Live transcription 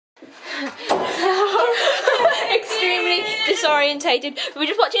Extremely disorientated. We were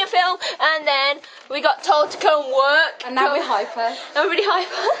just watching a film and then we got told to go and work. And now we're hyper. Now we're really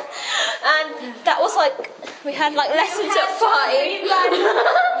hyper. And that was like, we had like lessons at 5.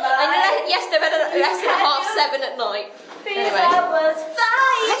 And yesterday we had a lesson at 7:30 at night. Anyway. I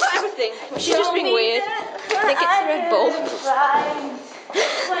got everything. She's just being weird. I think it's Red Bull.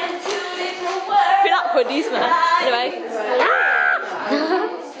 Be like hoodies, man. Anyway.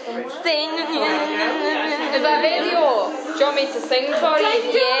 Sing. Is that video? Do you want me to sing for you?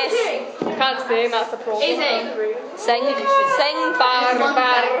 Yes. I can't sing, that's the problem. Sing. Sing. Bar.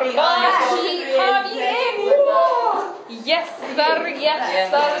 Yes, sir.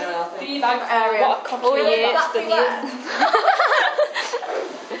 Yes, sir. 3 bags. What a couple. Oh yeah, it's the news.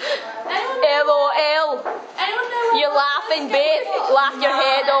 LOL. You're laughing, babe. Laugh your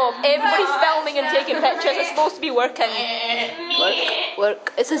head off. Everybody's filming and taking pictures. It's supposed to be working.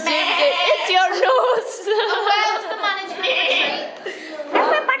 Work. It's a Zoom game. It's your nose. Where's the management retreat?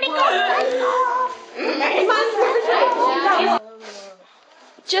 Everybody go.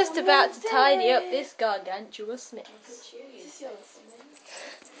 Just about to tidy up this gargantuous mess.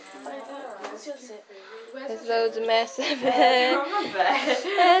 There's loads of mess everywhere.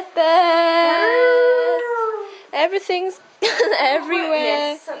 Everything's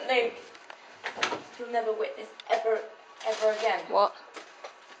everywhere. Something you'll never witness ever again. What?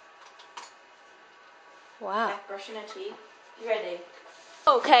 Wow. Like brushing her teeth. You ready?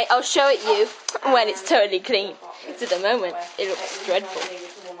 Okay, I'll show it you when it's totally clean. Because at the moment, it looks dreadful.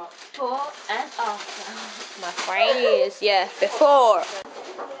 Before and after. My friends, yeah, before.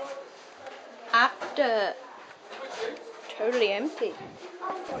 After. Totally empty.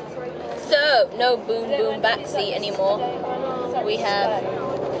 So, no boom boom backseat anymore. We have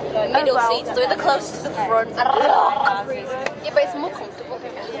middle seats, so we're the closest to the front. Yeah, but it's more comfortable.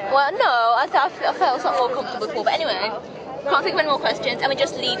 Well, no, I felt it's not more comfortable before, but anyway. Can't think of any more questions, and we're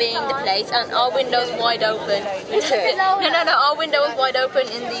just leaving the place, and our window's wide open. No, our window was wide open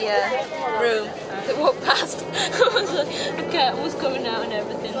in the room. It walked past. The cat was coming out and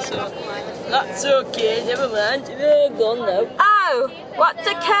everything, so that's okay, never mind. They're gone now. Oh, what's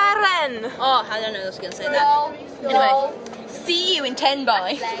a Karen? Oh, I don't know, I was going to say that. Anyway, see you in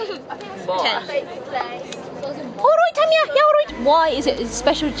Tenby. Tenby. Alright, Tanya, yeah, alright. Why is it a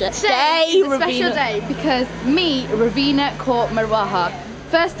special day? It's a special day because me, Ravina, caught Marwaha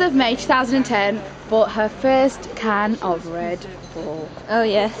 1st of May 2010, bought her first can of Red Bull. Oh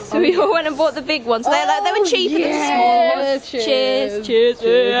yes, so we all went and bought the big ones. They were cheaper than the small ones. Cheers.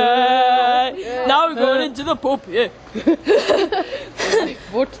 Yeah. Now we're going into the pub, yeah.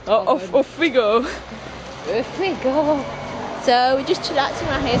 Off we go. Off we go. So we're just chillaxing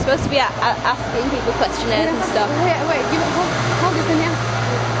around here. Supposed to be asking people questionnaires and stuff. Wait, hold this in here.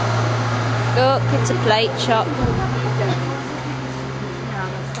 Look, it's a plate shop.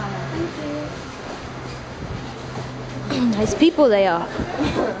 Nice people they are.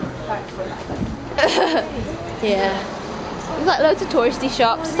 Yeah. There's like loads of touristy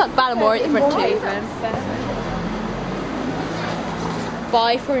shops. It's like Ballamore at the front too.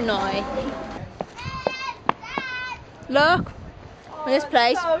 Bye for now. Look, in this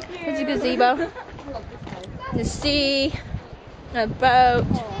place, there's a gazebo, the sea, a boat,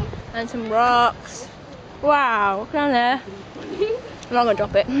 and some rocks. Wow, look down there. I'm not going to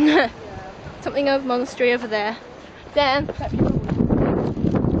drop it. Something of a monastery over there. Then,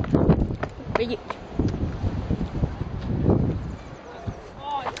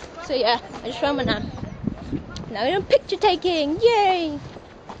 so yeah, I just found my nan. Now we're doing picture taking, yay!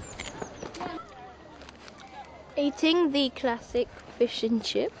 Eating the classic fish and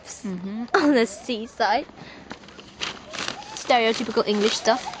chips on the seaside. Stereotypical English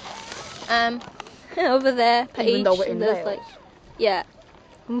stuff. Over there, Paige, even though we're in Wales. like, yeah,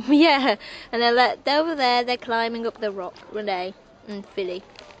 yeah, and they're over there. They're climbing up the rock. Renee and Philly.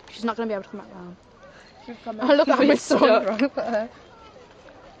 She's not going to be able to come back round. Oh, look at my son. Look at her.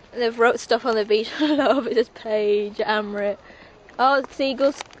 They've wrote stuff on the beach. I love it. There's Paige, Amrit. Oh,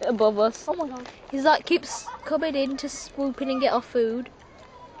 seagulls above us. Oh my god. He's like keeps coming in to swoop in and get our food.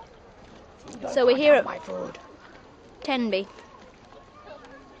 So we're here at my food. Tenby.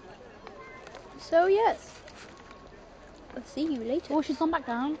 So yes. I'll see you later. Oh, she's gone back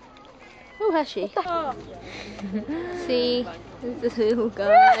down. Oh, has she? See, this little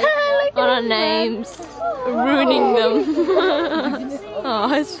guy on our names, ruining them. Oh,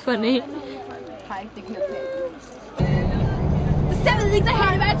 it's funny. The 7 things I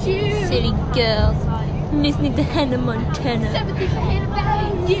hate about you. Silly girl. Listening to Hannah Montana. 7 things I hate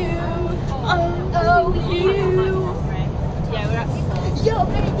about you. Oh, you. Yeah, we're at You're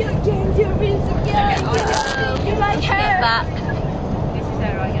dangerous again. You like Get her. back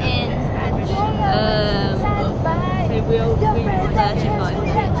in 35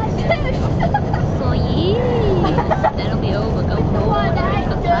 minutes. So yeah, that'll be over. Go home.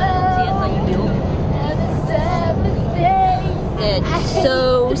 That's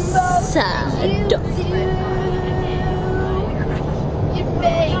so sad.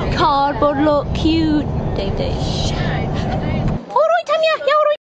 Cardboard look cute. Dave.